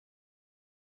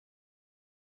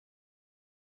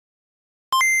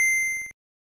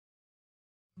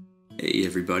Hey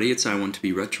everybody, it's I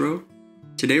Want2Be Retro.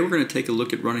 Today we're going to take a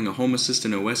look at running a Home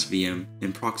Assistant OS VM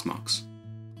in Proxmox.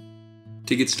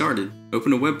 To get started,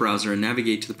 open a web browser and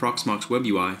navigate to the Proxmox web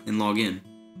UI and log in.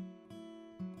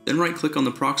 Then right-click on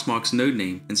the Proxmox node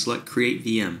name and select Create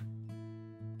VM.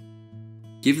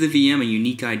 Give the VM a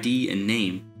unique ID and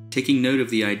name, taking note of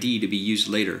the ID to be used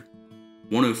later,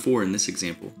 104 in this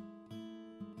example.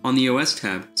 On the OS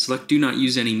tab, select Do Not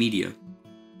Use Any Media.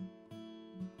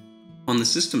 On the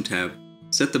System tab,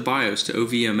 set the BIOS to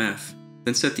OVMF,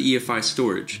 then set the EFI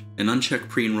storage and uncheck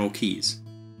Pre-Enroll Keys.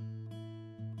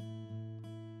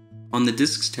 On the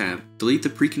Disks tab, delete the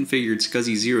pre-configured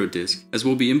SCSI 0 disk, as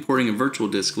we'll be importing a virtual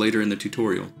disk later in the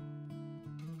tutorial.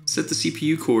 Set the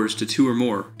CPU cores to 2 or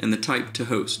more and the type to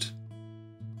host.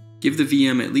 Give the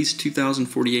VM at least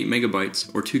 2048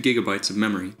 MB or 2 GB of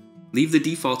memory. Leave the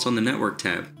defaults on the Network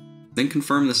tab, then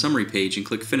confirm the summary page and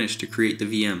click Finish to create the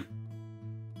VM.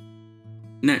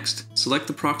 Next, select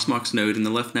the Proxmox node in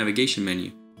the left navigation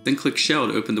menu, then click Shell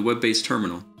to open the web-based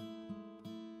terminal.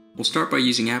 We'll start by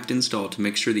using apt install to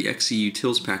make sure the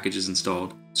XCUtils package is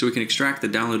installed, so we can extract the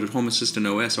downloaded Home Assistant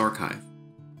OS archive.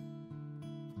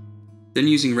 Then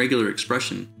using regular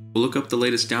expression, we'll look up the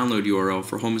latest download URL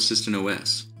for Home Assistant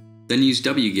OS, then use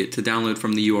wget to download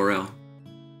from the URL.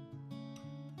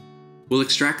 We'll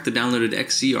extract the downloaded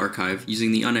XC archive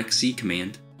using the unxc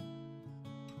command.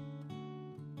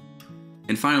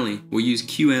 And finally, we'll use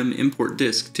qm import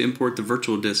disk to import the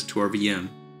virtual disk to our VM.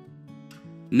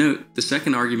 Note, the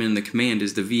second argument in the command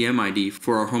is the VM ID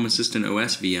for our Home Assistant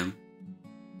OS VM.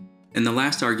 And the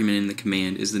last argument in the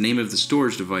command is the name of the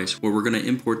storage device where we're going to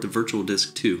import the virtual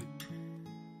disk to.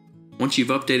 Once you've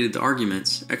updated the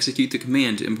arguments, execute the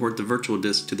command to import the virtual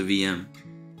disk to the VM.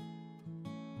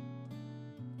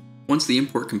 Once the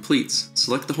import completes,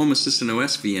 select the Home Assistant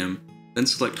OS VM, then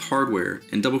select Hardware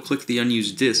and double-click the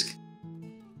unused disk.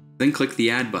 Then click the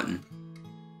Add button.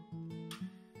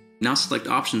 Now select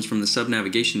Options from the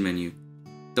sub-navigation menu,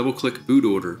 double-click Boot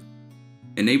Order,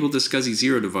 enable the SCSI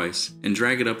 0 device, and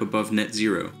drag it up above Net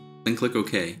 0, then click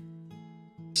OK.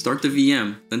 Start the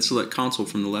VM, then select Console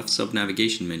from the left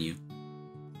sub-navigation menu.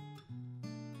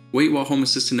 Wait while Home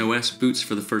Assistant OS boots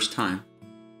for the first time.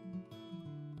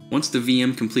 Once the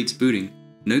VM completes booting,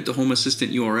 note the Home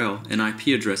Assistant URL and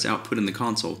IP address output in the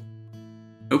console.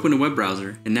 Open a web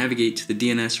browser and navigate to the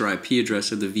DNS or IP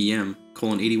address of the VM,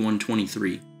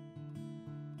 :8123.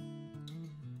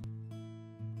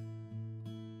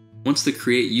 Once the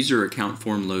Create User Account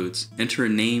form loads, enter a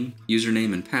name,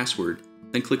 username, and password,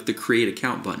 then click the Create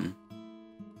Account button.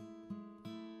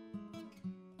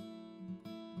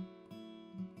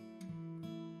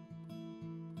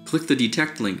 Click the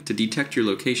Detect link to detect your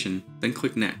location, then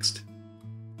click Next.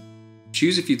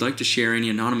 Choose if you'd like to share any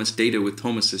anonymous data with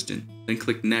Home Assistant, then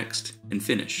click Next and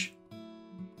Finish.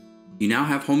 You now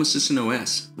have Home Assistant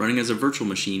OS running as a virtual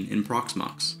machine in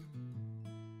Proxmox.